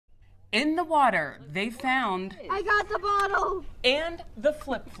In the water, they found... I got the bottle! And the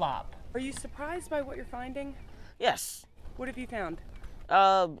flip-flop. Are you surprised by what you're finding? Yes. What have you found?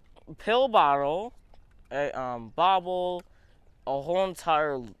 Pill bottle, a bobble, a whole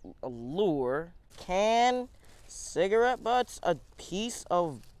entire lure, can, cigarette butts, a piece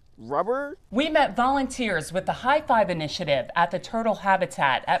of rubber. We met volunteers with the High Five Initiative at the turtle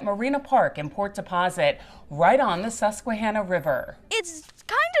habitat at Marina Park in Port Deposit, right on the Susquehanna River. It's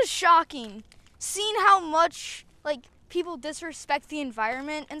kind of shocking seeing how much people disrespect the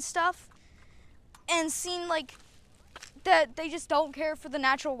environment and stuff, and seeing that they just don't care for the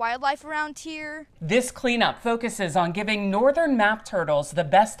natural wildlife around here. This cleanup focuses on giving northern map turtles the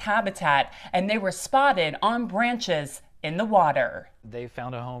best habitat, and they were spotted on branches in the water. They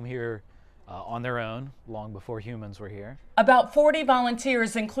found a home here on their own long before humans were here. About 40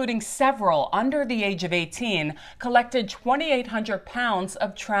 volunteers, including several under the age of 18, collected 2,800 pounds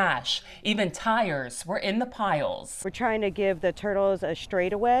of trash. Even tires were in the piles. We're trying to give the turtles a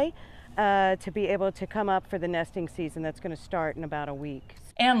straightaway to be able to come up for the nesting season that's going to start in about a week.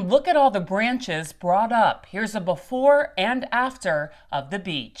 And look at all the branches brought up. Here's a before and after of the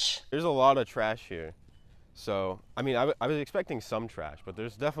beach. There's a lot of trash here. So, I mean, I was expecting some trash, but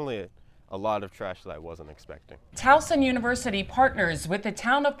there's definitely a lot of trash that I wasn't expecting. Towson University partners with the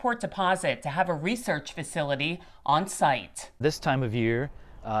town of Port Deposit to have a research facility on site. This time of year,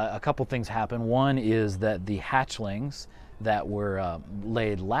 a couple things happen. One is that the hatchlings that were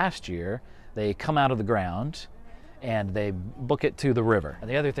laid last year, they come out of the ground and they book it to the river. And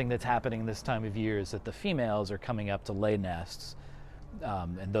the other thing that's happening this time of year is that the females are coming up to lay nests,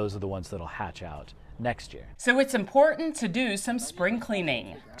 and those are the ones that'll hatch out next year. So it's important to do some spring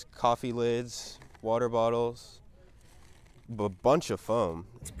cleaning. Coffee lids, water bottles, a bunch of foam.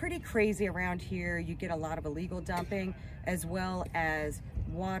 It's pretty crazy around here. You get a lot of illegal dumping, as well as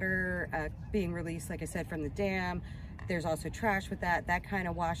water being released, like I said, from the dam. There's also trash with that. That kind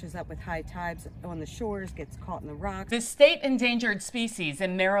of washes up with high tides on the shores, gets caught in the rocks. The state endangered species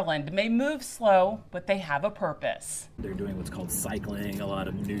in Maryland may move slow, but they have a purpose. They're doing what's called cycling a lot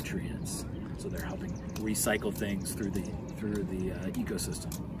of nutrients. So they're helping recycle things through the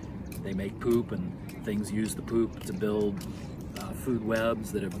ecosystem. They make poop, and things use the poop to build food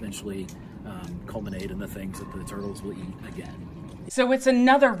webs that eventually culminate in the things that the turtles will eat again. So it's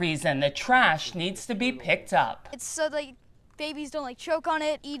another reason the trash needs to be picked up. It's so babies don't choke on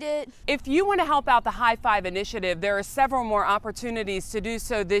it, eat it. If you want to help out the High Five Initiative, there are several more opportunities to do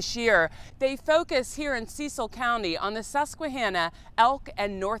so this year. They focus here in Cecil County on the Susquehanna, Elk,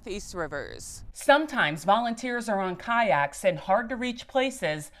 and Northeast rivers. Sometimes volunteers are on kayaks in hard-to-reach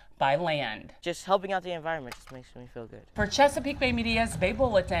places by land. Just helping out the environment just makes me feel good. For Chesapeake Bay Media's Bay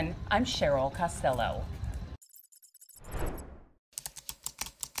Bulletin, I'm Cheryl Costello.